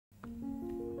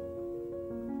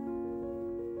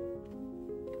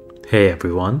Hey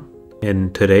everyone,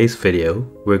 in today's video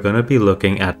we're going to be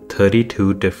looking at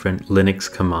 32 different Linux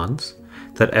commands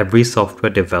that every software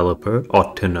developer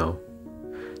ought to know.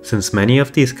 Since many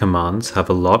of these commands have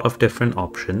a lot of different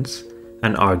options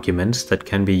and arguments that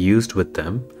can be used with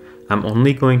them, I'm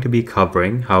only going to be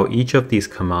covering how each of these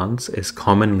commands is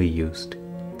commonly used.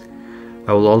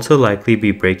 I will also likely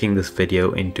be breaking this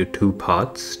video into two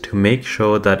parts to make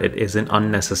sure that it isn't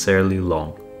unnecessarily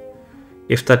long.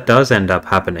 If that does end up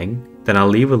happening, then I'll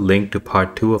leave a link to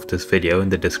part 2 of this video in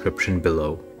the description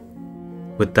below.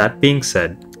 With that being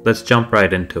said, let's jump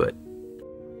right into it.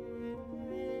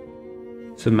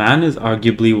 So man is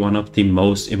arguably one of the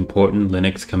most important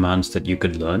Linux commands that you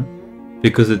could learn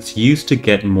because it's used to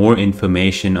get more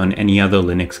information on any other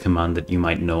Linux command that you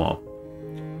might know of.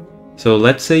 So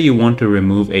let's say you want to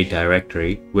remove a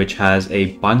directory which has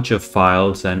a bunch of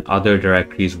files and other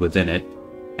directories within it,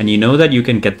 and you know that you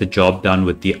can get the job done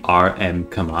with the rm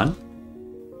command,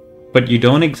 but you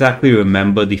don't exactly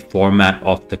remember the format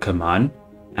of the command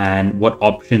and what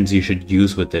options you should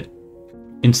use with it.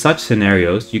 In such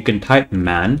scenarios, you can type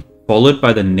man followed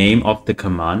by the name of the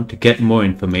command to get more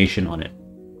information on it.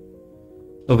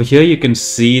 Over here you can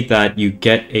see that you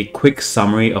get a quick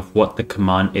summary of what the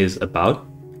command is about.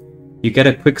 You get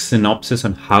a quick synopsis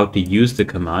on how to use the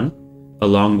command,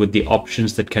 along with the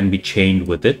options that can be chained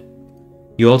with it.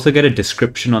 You also get a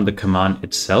description on the command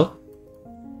itself,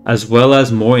 as well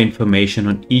as more information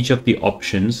on each of the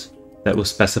options that was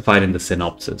specified in the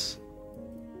synopsis.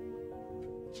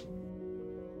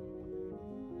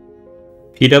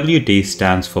 PWD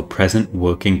stands for Present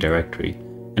Working Directory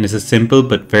and is a simple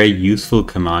but very useful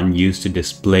command used to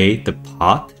display the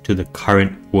path to the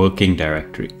current working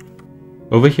directory.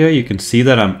 Over here you can see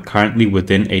that I'm currently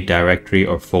within a directory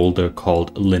or folder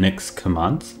called Linux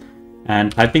commands,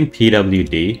 and typing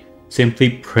pwd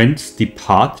simply prints the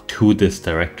path to this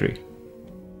directory.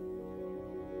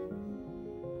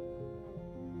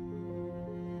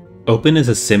 Open is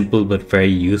a simple but very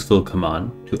useful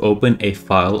command to open a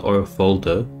file or a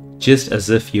folder just as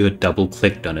if you had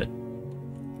double-clicked on it.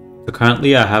 So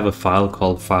currently I have a file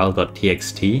called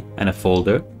file.txt and a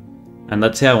folder, and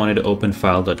let's say I wanted to open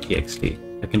file.txt.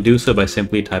 I can do so by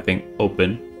simply typing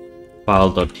open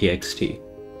file.txt.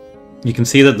 You can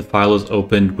see that the file is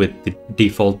opened with the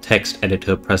default text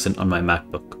editor present on my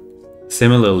MacBook.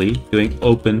 Similarly, doing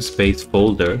open space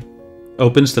folder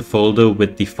opens the folder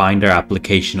with the Finder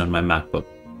application on my MacBook.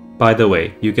 By the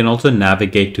way, you can also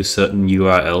navigate to certain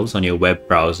URLs on your web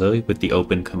browser with the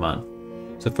open command.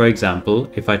 So for example,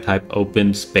 if I type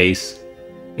open space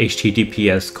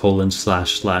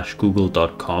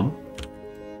https://google.com,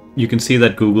 you can see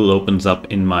that Google opens up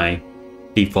in my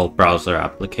default browser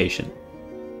application.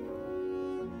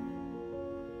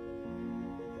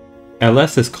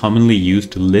 ls is commonly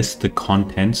used to list the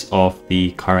contents of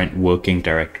the current working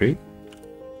directory.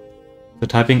 So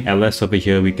typing ls over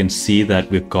here, we can see that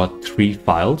we've got 3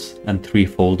 files and 3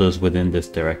 folders within this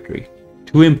directory.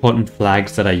 2 important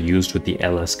flags that I used with the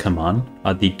ls command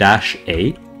are the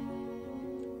 -a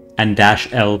and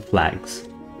 -l flags.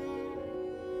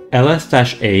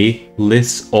 ls-a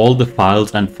lists all the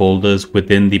files and folders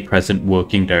within the present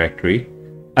working directory,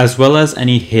 as well as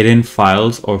any hidden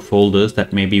files or folders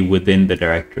that may be within the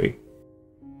directory.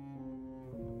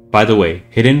 By the way,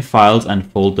 hidden files and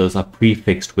folders are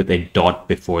prefixed with a dot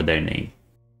before their name.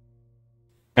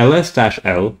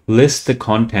 ls-l lists the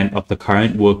content of the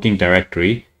current working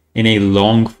directory in a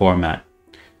long format,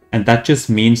 and that just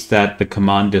means that the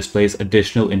command displays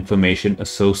additional information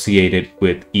associated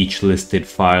with each listed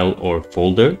file or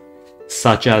folder,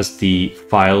 such as the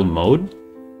file mode,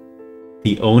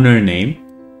 the owner name,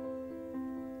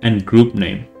 and group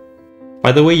name.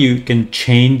 By the way, you can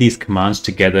chain these commands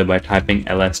together by typing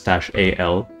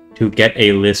ls-al to get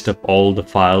a list of all the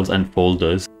files and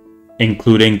folders,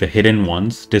 including the hidden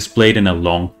ones, displayed in a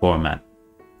long format.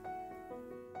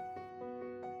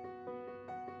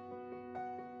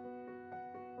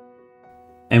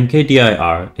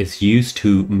 mkdir is used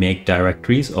to make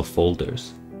directories or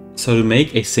folders. So to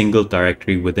make a single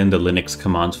directory within the Linux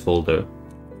commands folder,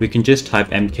 we can just type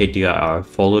mkdir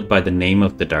followed by the name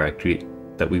of the directory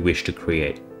that we wish to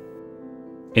create.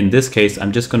 In this case,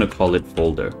 I'm just going to call it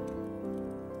folder.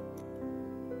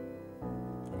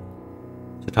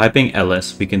 So typing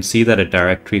ls, we can see that a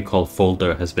directory called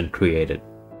folder has been created.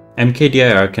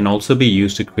 mkdir can also be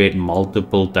used to create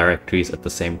multiple directories at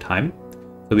the same time.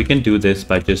 So we can do this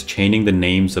by just chaining the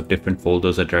names of different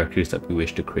folders or directories that we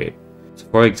wish to create. So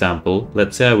for example,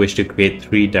 let's say I wish to create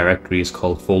 3 directories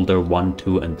called folder 1,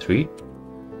 2, and 3.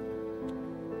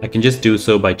 I can just do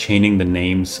so by chaining the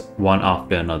names one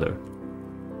after another.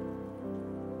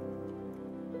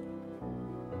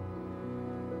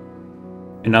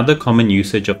 Another common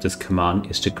usage of this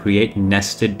command is to create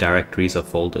nested directories or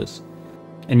folders,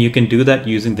 and you can do that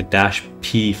using the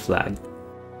 -p flag.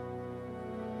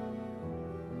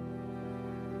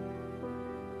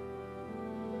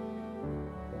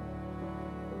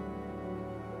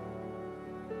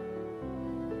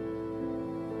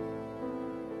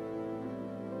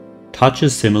 Touch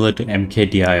is similar to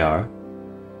mkdir,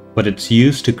 but it's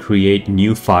used to create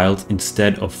new files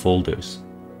instead of folders.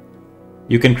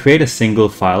 You can create a single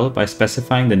file by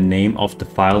specifying the name of the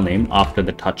file name after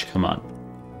the touch command.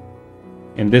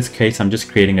 In this case, I'm just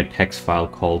creating a text file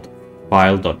called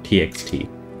file.txt.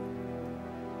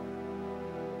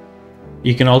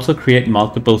 You can also create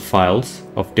multiple files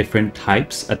of different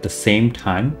types at the same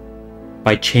time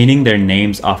by chaining their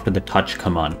names after the touch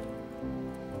command.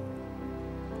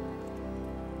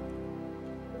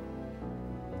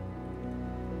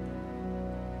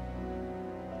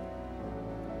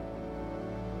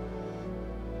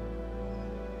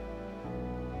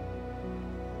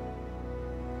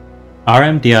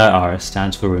 rmdir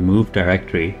stands for remove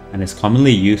directory and is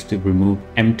commonly used to remove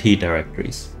empty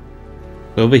directories.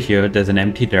 So over here there's an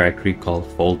empty directory called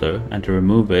folder, and to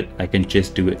remove it I can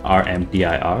just do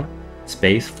rmdir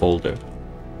space folder.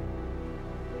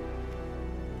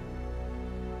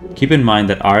 Keep in mind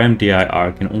that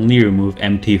rmdir can only remove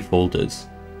empty folders.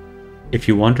 If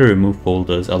you want to remove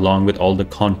folders along with all the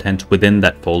content within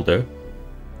that folder,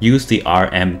 use the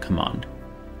rm command.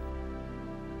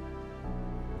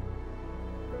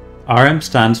 rm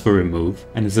stands for remove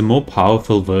and is a more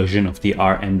powerful version of the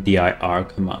rmdir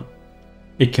command.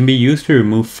 It can be used to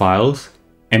remove files,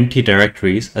 empty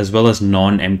directories, as well as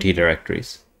non-empty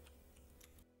directories.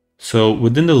 So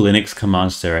within the Linux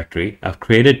commands directory, I've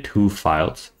created two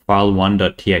files,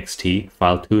 file1.txt,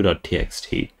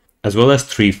 file2.txt, as well as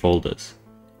three folders.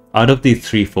 Out of these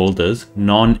three folders,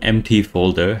 non-empty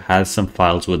folder has some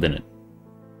files within it.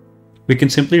 We can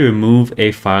simply remove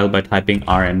a file by typing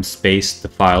rm space the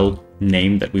file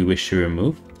name that we wish to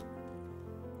remove.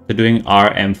 So doing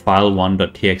rm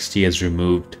file1.txt has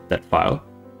removed that file.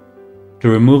 To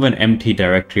remove an empty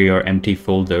directory or empty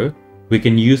folder, we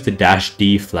can use the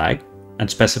 -d flag and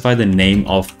specify the name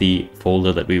of the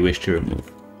folder that we wish to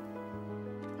remove.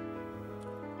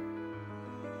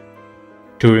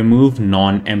 To remove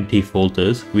non-empty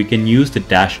folders, we can use the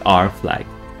 -r flag.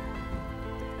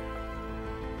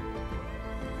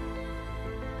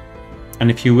 And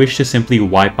if you wish to simply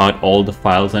wipe out all the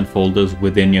files and folders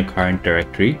within your current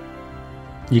directory,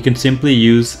 you can simply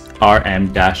use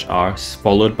rm-r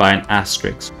followed by an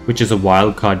asterisk, which is a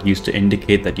wildcard used to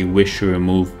indicate that you wish to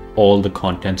remove all the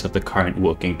contents of the current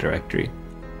working directory.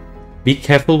 Be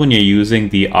careful when you're using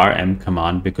the rm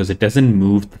command because it doesn't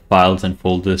move the files and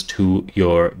folders to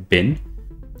your bin.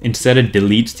 Instead, it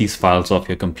deletes these files off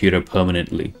your computer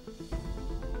permanently.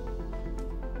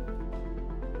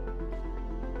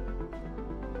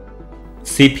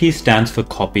 cp stands for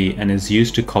copy and is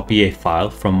used to copy a file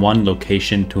from one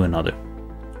location to another.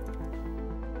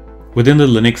 Within the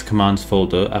Linux commands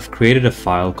folder, I've created a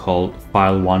file called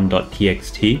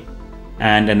file1.txt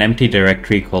and an empty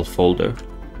directory called folder.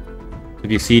 If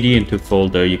you cd into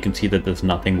folder, you can see that there's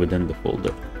nothing within the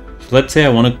folder. So let's say I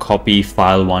want to copy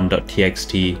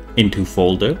file1.txt into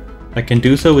folder. I can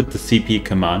do so with the cp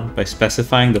command by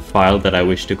specifying the file that I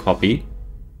wish to copy,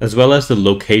 as well as the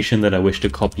location that I wish to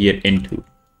copy it into.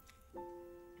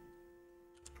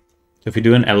 So if you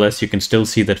do an ls, you can still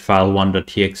see that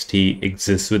file1.txt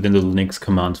exists within the Linux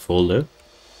commands folder.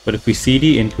 But if we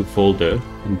cd into folder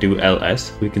and do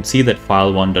ls, we can see that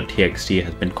file1.txt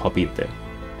has been copied there.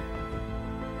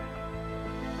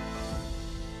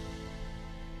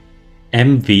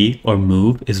 mv or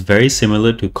move is very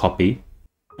similar to copy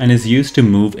and is used to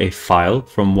move a file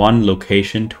from one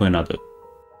location to another.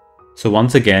 So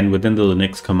once again, within the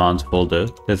Linux commands folder,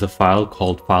 there's a file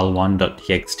called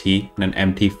file1.txt and an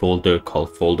empty folder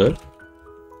called folder.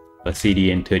 If I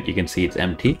cd into it, you can see it's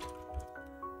empty.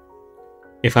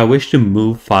 If I wish to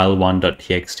move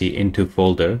file1.txt into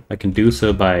folder, I can do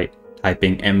so by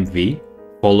typing mv,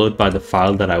 followed by the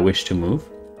file that I wish to move,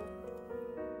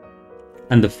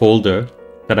 and the folder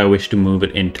that I wish to move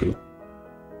it into.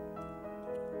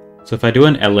 So if I do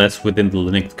an ls within the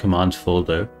Linux commands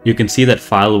folder, you can see that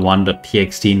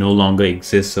file1.txt no longer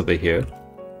exists over here.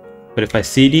 But if I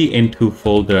cd into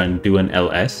folder and do an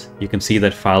ls, you can see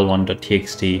that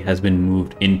file1.txt has been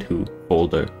moved into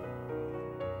folder.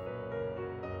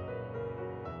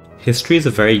 History is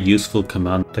a very useful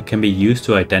command that can be used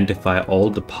to identify all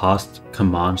the past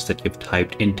commands that you've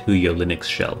typed into your Linux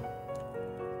shell.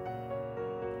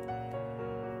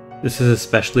 This is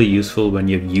especially useful when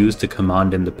you've used a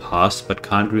command in the past but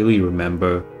can't really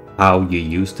remember how you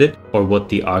used it or what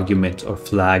the arguments or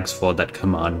flags for that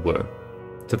command were.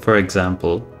 So for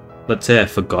example, let's say I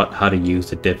forgot how to use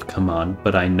the diff command,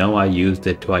 but I know I used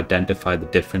it to identify the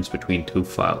difference between two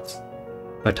files.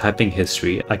 By typing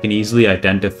history, I can easily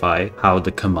identify how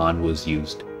the command was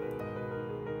used.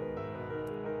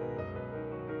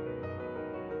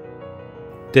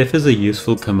 Diff is a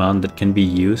useful command that can be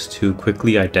used to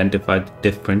quickly identify the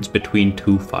difference between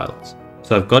two files.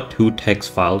 So I've got two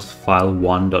text files,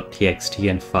 file1.txt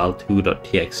and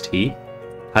file2.txt.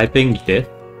 Typing diff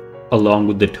along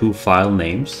with the two file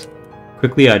names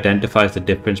quickly identifies the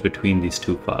difference between these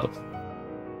two files.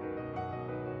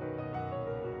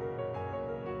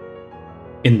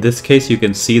 In this case, you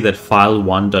can see that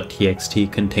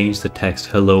file1.txt contains the text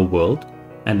hello world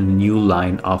and a new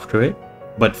line after it,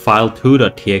 but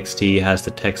file2.txt has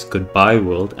the text goodbye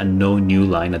world and no new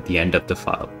line at the end of the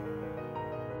file.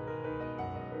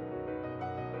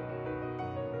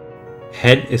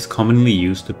 Head is commonly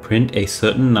used to print a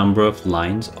certain number of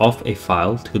lines of a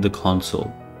file to the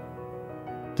console.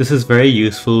 This is very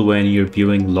useful when you're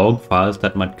viewing log files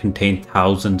that might contain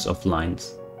thousands of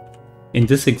lines. In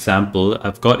this example,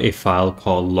 I've got a file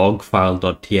called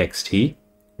logfile.txt,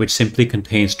 which simply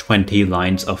contains 20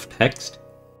 lines of text.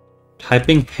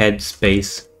 Typing head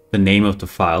space the name of the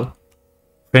file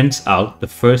prints out the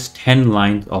first 10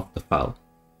 lines of the file.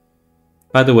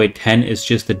 By the way, 10 is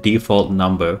just the default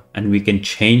number, and we can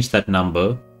change that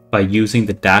number by using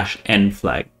the -n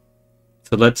flag.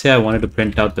 So let's say I wanted to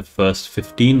print out the first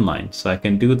 15 lines, so I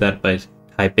can do that by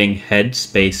typing head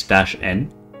space -n,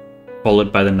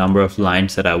 followed by the number of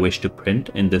lines that I wish to print,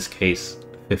 in this case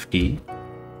 15,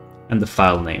 and the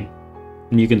file name.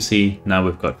 And you can see now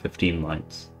we've got 15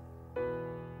 lines.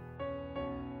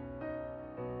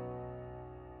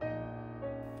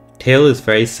 Tail is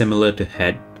very similar to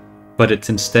head, but it's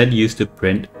instead used to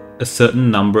print a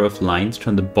certain number of lines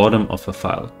from the bottom of a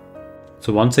file.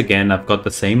 So once again, I've got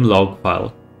the same log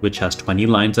file, which has 20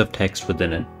 lines of text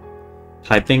within it.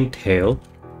 Typing tail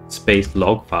space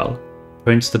log file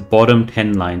prints the bottom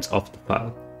 10 lines of the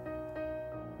file.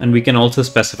 And we can also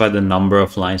specify the number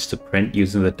of lines to print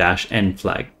using the -n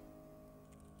flag.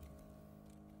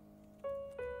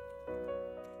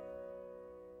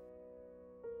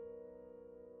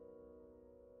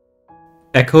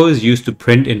 Echo is used to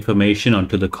print information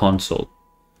onto the console.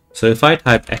 So if I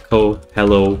type echo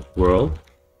hello world,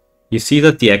 you see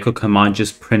that the echo command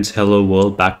just prints hello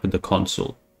world back to the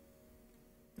console.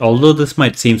 Although this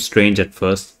might seem strange at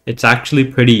first, it's actually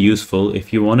pretty useful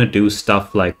if you want to do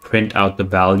stuff like print out the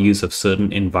values of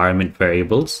certain environment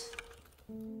variables,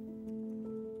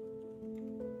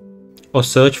 or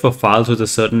search for files with a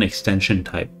certain extension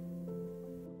type.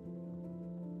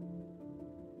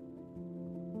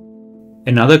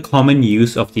 Another common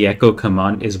use of the echo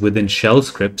command is within shell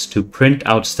scripts to print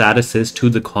out statuses to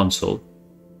the console.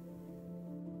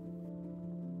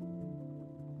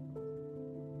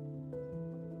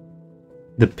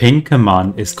 The ping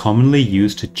command is commonly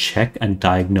used to check and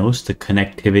diagnose the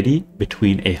connectivity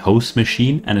between a host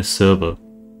machine and a server.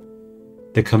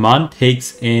 The command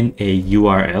takes in a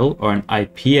URL or an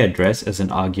IP address as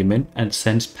an argument and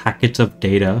sends packets of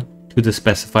data to the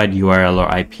specified URL or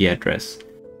IP address.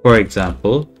 For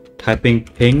example, typing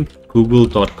ping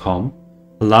google.com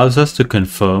allows us to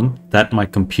confirm that my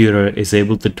computer is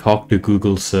able to talk to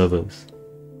Google servers.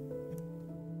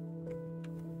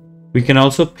 We can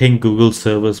also ping Google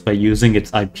servers by using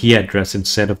its IP address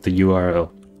instead of the URL.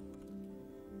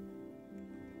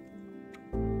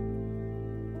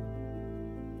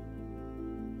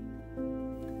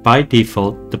 By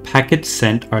default, the packets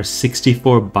sent are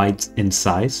 64 bytes in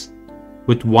size,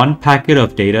 with one packet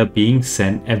of data being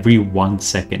sent every 1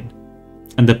 second.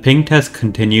 And the ping test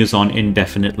continues on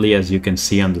indefinitely, as you can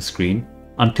see on the screen,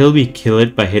 until we kill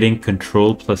it by hitting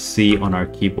Ctrl+C on our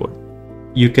keyboard.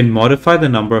 You can modify the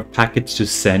number of packets to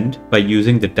send by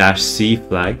using the -C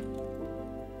flag.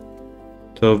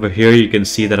 So over here you can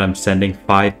see that I'm sending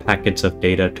 5 packets of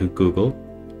data to Google,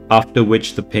 after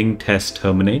which the ping test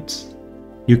terminates.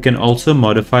 You can also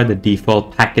modify the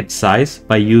default packet size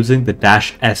by using the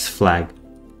 -S flag.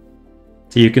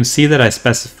 So you can see that I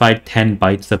specified 10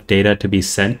 bytes of data to be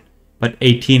sent, but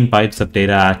 18 bytes of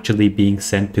data are actually being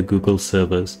sent to Google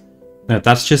servers. Now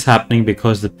that's just happening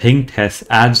because the ping test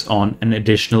adds on an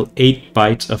additional 8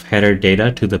 bytes of header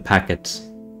data to the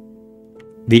packets.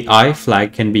 The I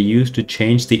flag can be used to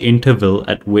change the interval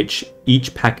at which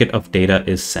each packet of data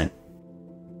is sent.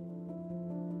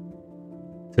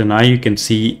 So now you can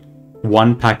see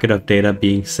one packet of data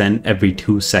being sent every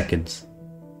 2 seconds.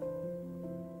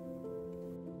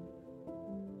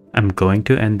 I'm going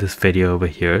to end this video over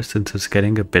here since it's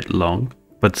getting a bit long.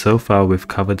 but so far we've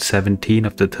covered 17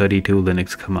 of the 32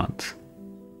 Linux commands.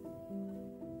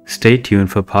 Stay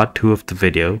tuned for part 2 of the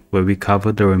video where we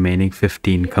cover the remaining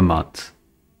 15 commands.